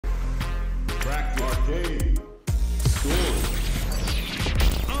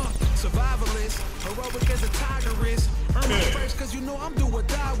Survivalist, heroic as a tiger is. Earn my first cause you know I'm do or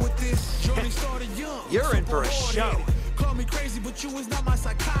die with this. Journey started young. You're in for a show. Call me crazy, but you is not my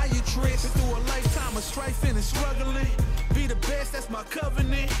psychiatrist. Been through a lifetime of strifing and struggling. Be the best, that's my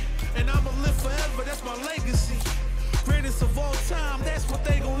covenant. And I'ma live forever, that's my legacy. Greatest of all time, that's what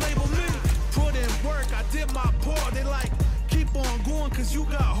they gon' label me. Put in work, I did my part. They like, keep on going cause you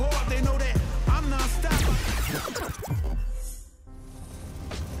got hard. They know that I'm non-stop.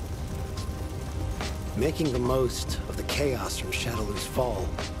 Making the most of the chaos from Shadaloo's fall,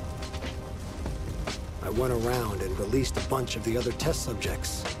 I went around and released a bunch of the other test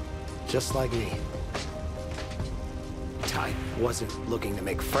subjects, just like me. I wasn't looking to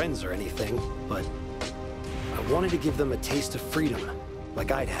make friends or anything, but I wanted to give them a taste of freedom,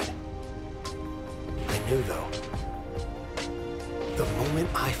 like I'd had. I knew, though. The moment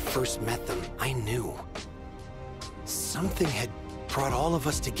I first met them, I knew. Something had brought all of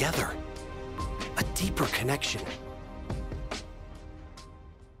us together. A deeper connection.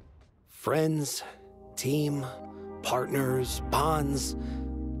 Friends, team, partners, bonds,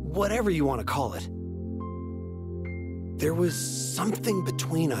 whatever you want to call it. There was something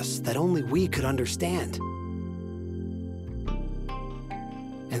between us that only we could understand.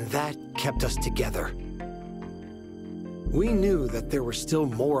 And that kept us together. We knew that there were still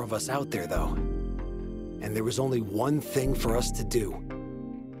more of us out there, though. And there was only one thing for us to do.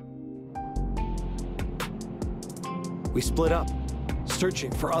 We split up,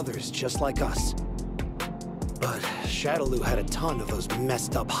 searching for others just like us. But Shadaloo had a ton of those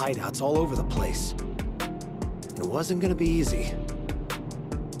messed up hideouts all over the place. It wasn't gonna be easy.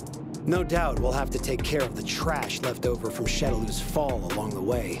 No doubt we'll have to take care of the trash left over from Shadaloo's fall along the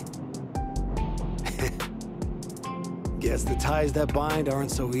way. Guess the ties that bind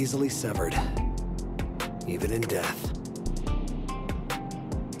aren't so easily severed, even in death.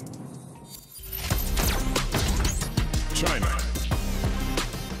 China.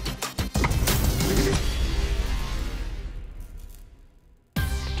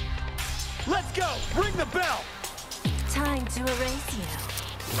 Let's go! Ring the bell! Time to erase you.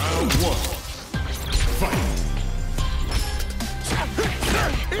 Round one. Fight.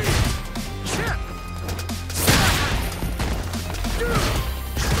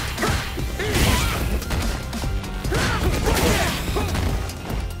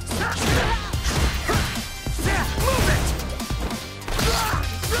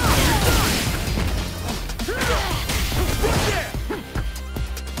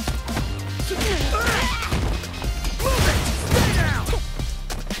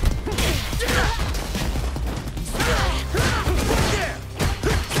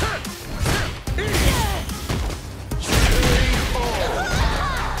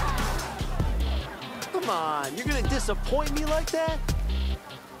 Disappoint me like that?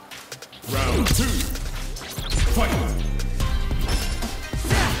 Round two. Fight.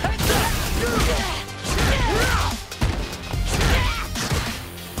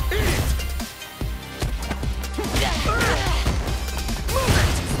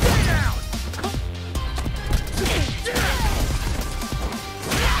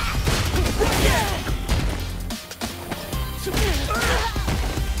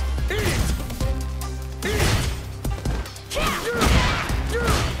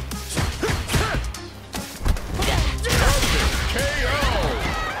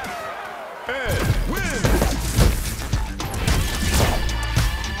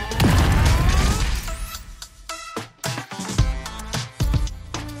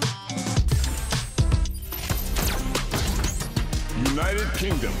 United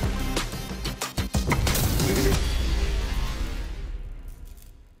Kingdom.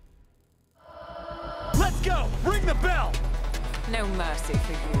 Let's go! Ring the bell! No mercy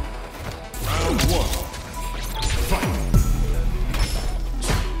for you. Round one. Fight.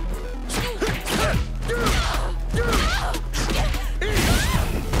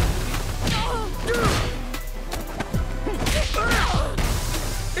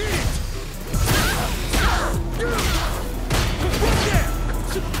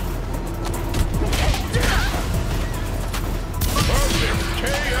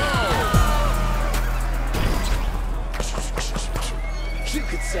 You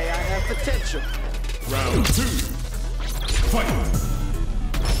could say I have potential. Round two. Fight.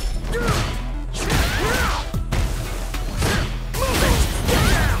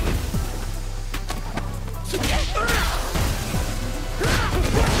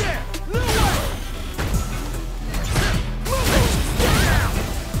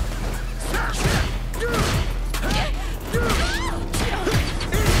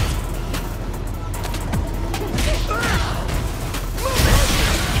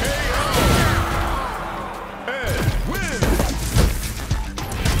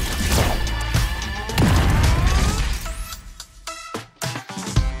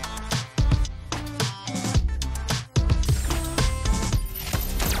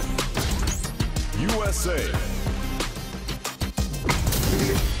 USA.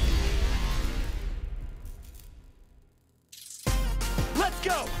 Let's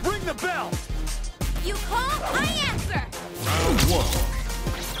go! Ring the bell! You call, I answer! Round one.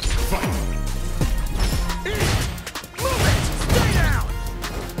 Fight. Move it! Stay down!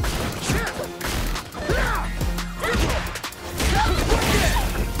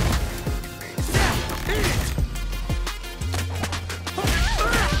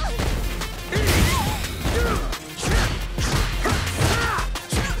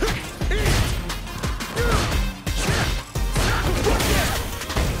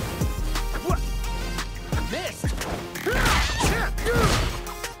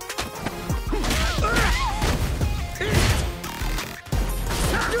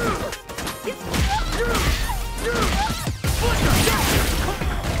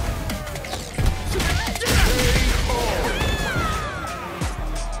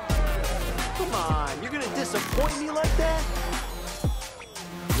 Come on, you're gonna disappoint me like that?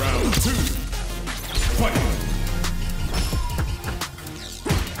 Round two. Fight.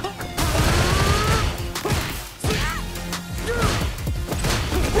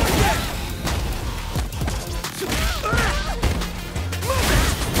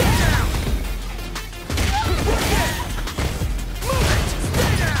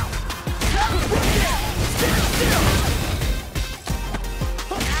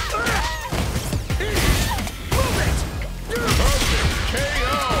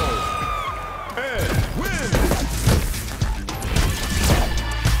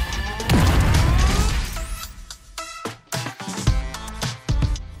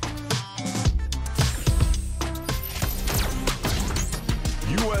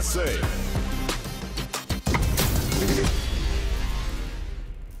 USA.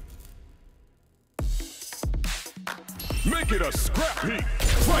 Make it a scrap heap.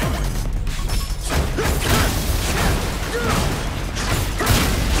 Fight.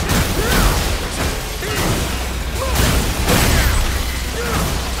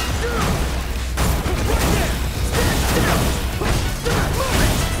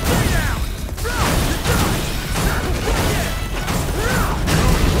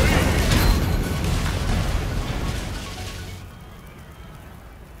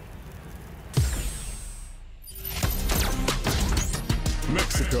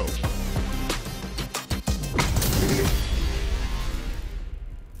 Mexico.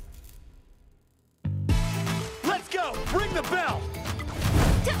 Let's go! Ring the bell!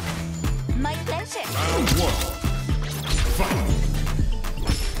 My pleasure. Round one. Fight.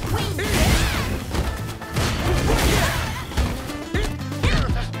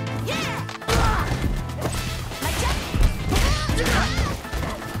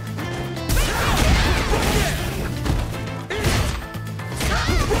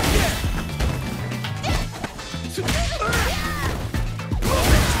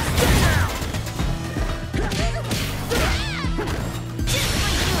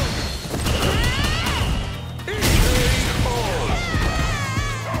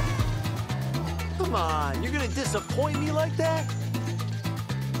 Come on, you're gonna disappoint me like that?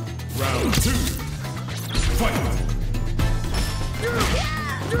 Round two. Fight.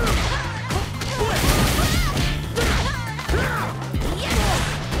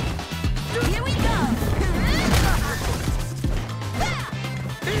 Here we go!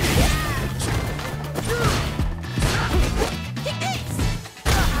 Take this!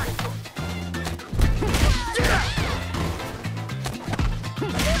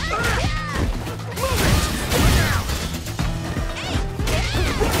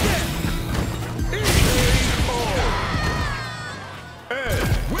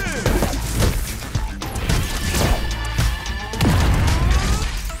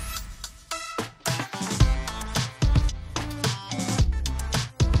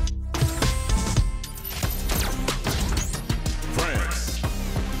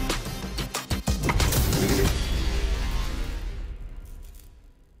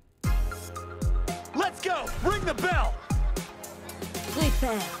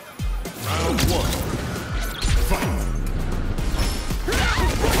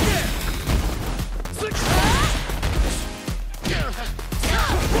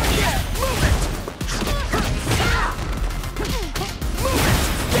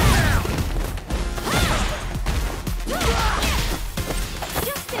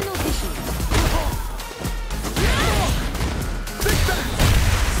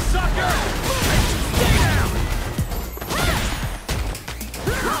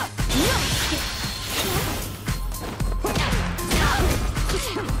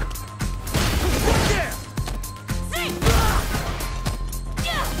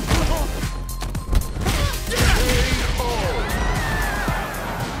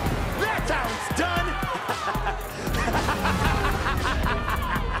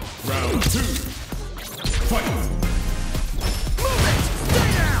 Round 2. Fight!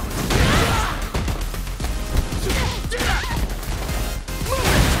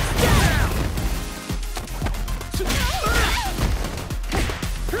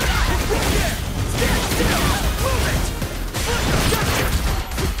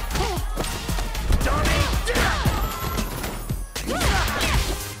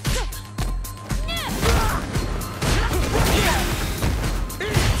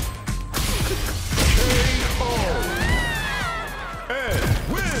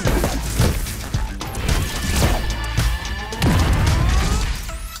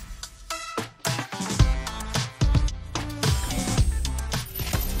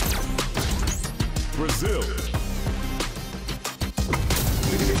 Brazil.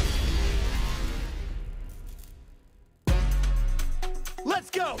 Let's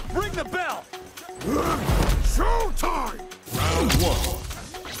go! Ring the bell! Showtime! Round 1.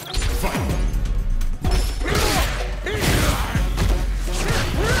 Fight!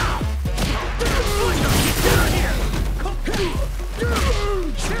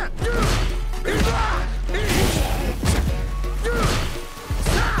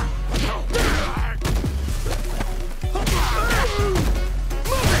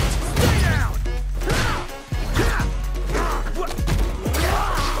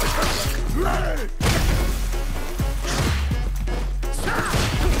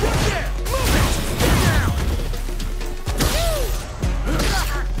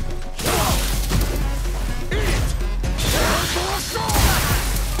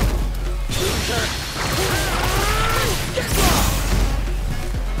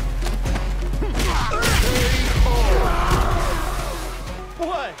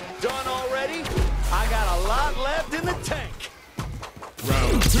 What? Done already? I got a lot left in the tank.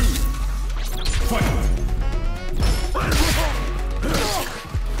 Round 2. Fight!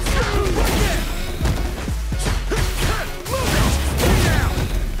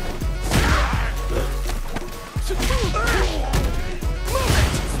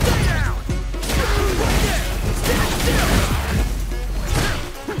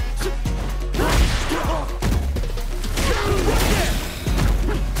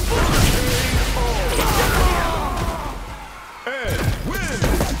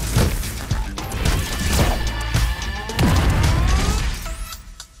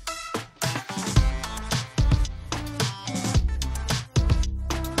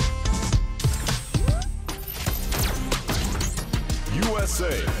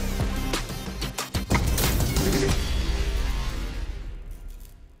 USA.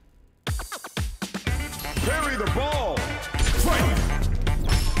 Carry the ball. Fight.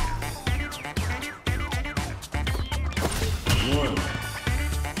 1,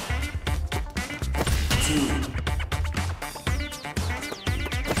 2,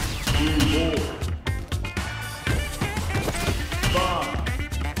 3, 4, 5,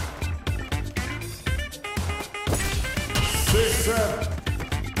 6, 7,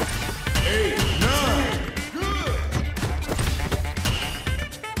 8, 9. Good.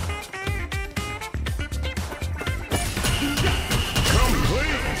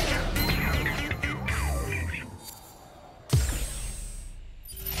 Complete.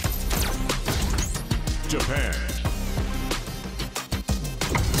 Japan.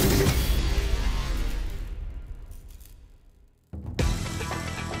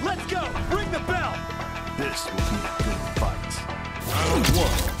 Let's go! Ring the bell! This will be a good fight. Round 1.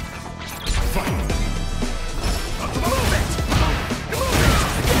 Fight. Move it!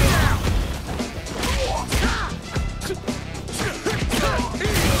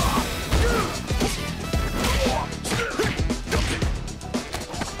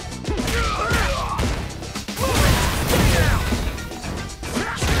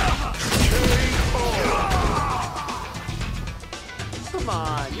 Come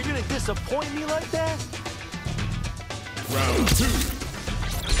on, you're gonna disappoint me like that? Round 2.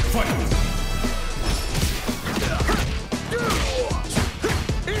 Fight.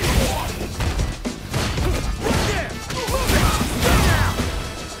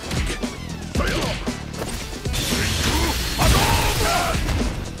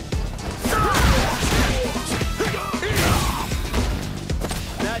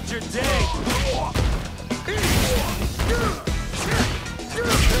 Not your day.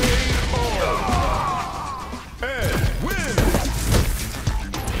 Ed wins.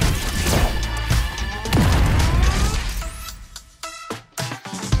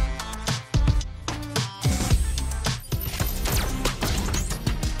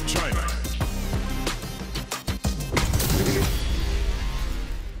 China.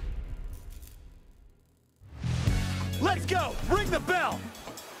 Let's go! Ring the bell!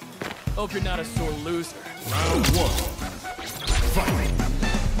 Hope you're not a sore loser. Round one. Fight!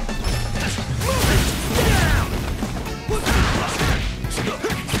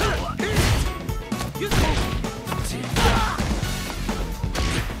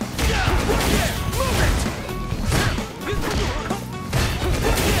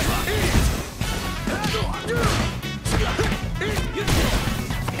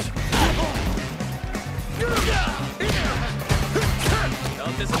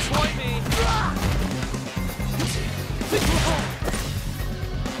 Don't disappoint me.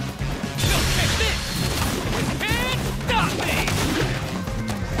 You'll take this. You can't stop me.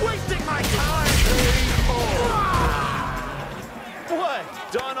 Wasting my time! What?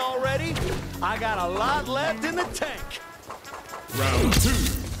 Done already? I got a lot left in the tank. Round two.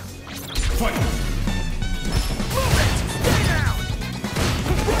 Fight! Move it! Stay down!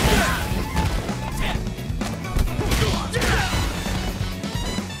 Move it! Stay down!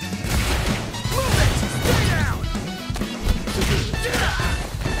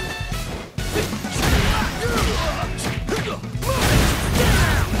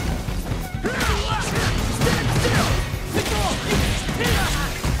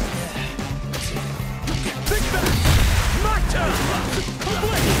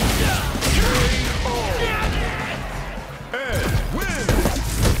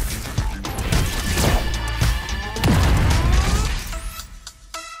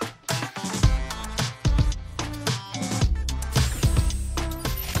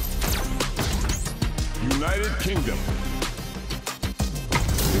 United Kingdom.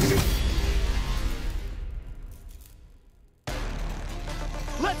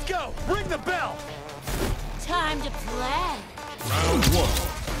 Let's go! Ring the bell! Time to play. Round one.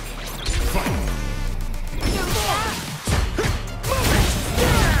 Fight!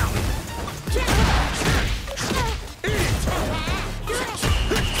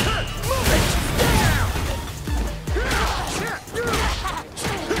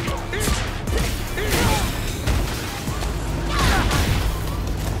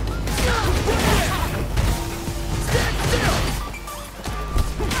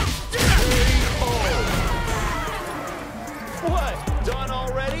 What? Done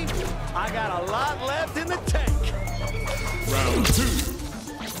already? I got a lot left in the tank. Round two.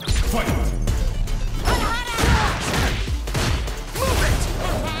 Fight!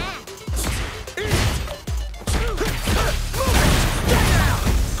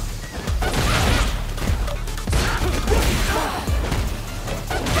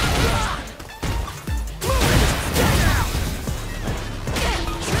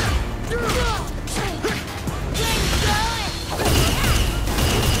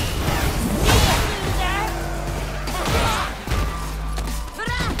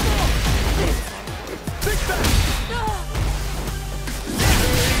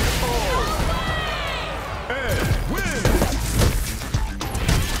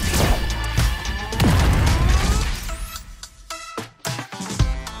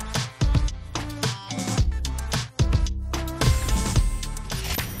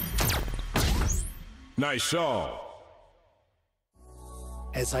 Nice shot.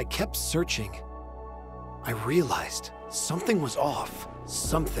 As I kept searching, I realized something was off.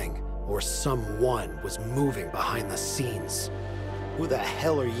 Something or someone was moving behind the scenes. Who the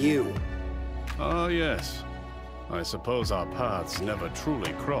hell are you? Ah, yes. I suppose our paths never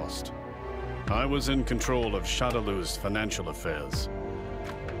truly crossed. I was in control of Shadaloo's financial affairs.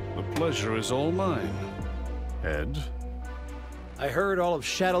 The pleasure is all mine. Ed? I heard all of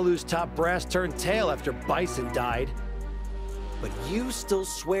Shadaloo's top brass turned tail after Bison died. But you still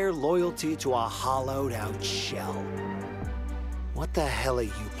swear loyalty to a hollowed-out shell. What the hell are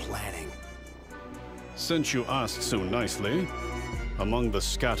you planning? Since you asked so nicely, among the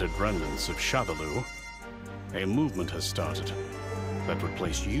scattered remnants of Shadaloo, a movement has started that would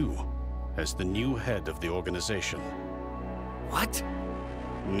place you as the new head of the organization. What?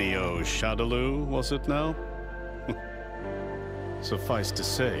 Neo Shadaloo, was it now? Suffice to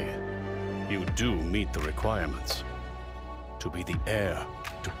say, you do meet the requirements to be the heir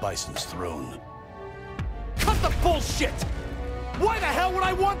to Bison's throne. Cut the bullshit! Why the hell would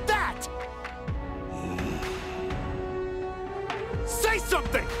I want that? Say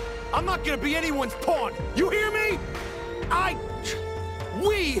something! I'm not gonna be anyone's pawn! You hear me?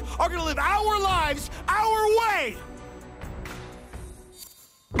 We are gonna live our lives our way!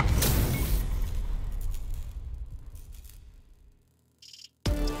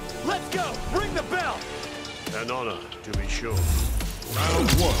 Let's go! Ring the bell! An honor, to be sure.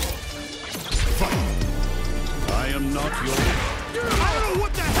 Round one. Fight! I am not your... I don't know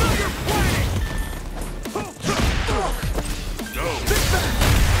what the hell you're planning! Go!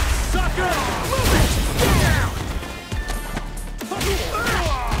 Suck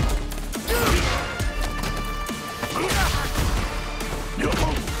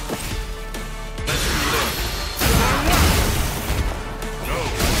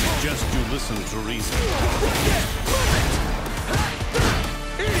suggest you listen to reason.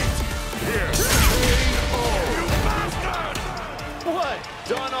 What?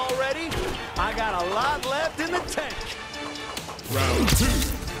 Done already? I got a lot left in the tank. Round 2.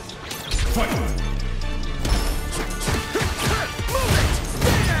 Fight!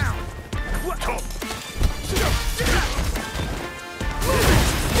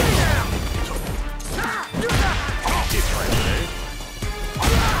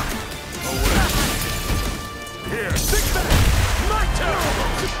 Here, stick back! My turn!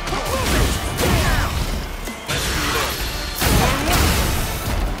 Let's do this.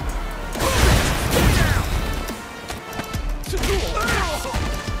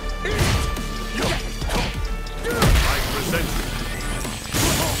 I present you.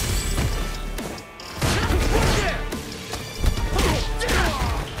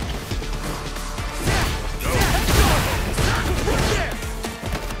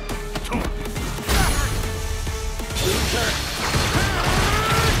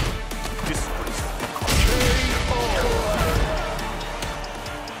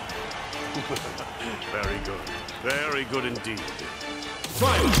 Very good. Very good indeed.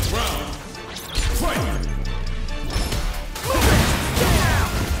 Final round! Fight!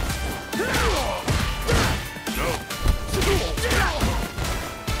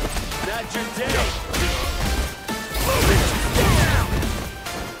 Not your day.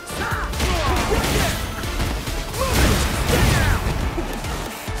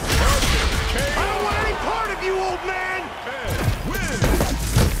 I don't want any part of you, old man!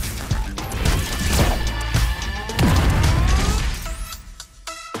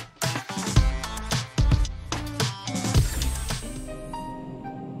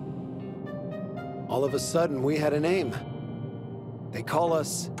 All of a sudden, we had a name. They call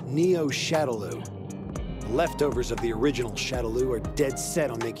us Neo Shadaloo. The leftovers of the original Shadaloo are dead set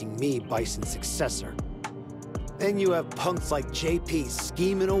on making me Bison's successor. Then you have punks like JP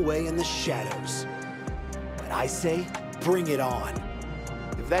scheming away in the shadows. But I say, bring it on.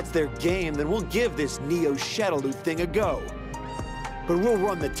 If that's their game, then we'll give this Neo Shadaloo thing a go. But we'll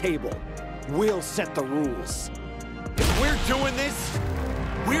run the table. We'll set the rules. If we're doing this,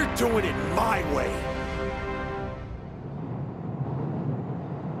 we're doing it my way.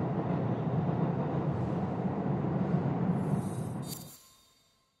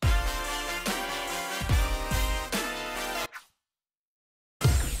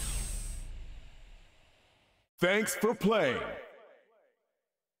 Thanks for playing.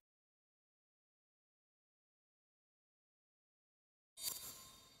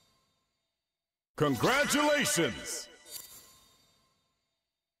 Congratulations!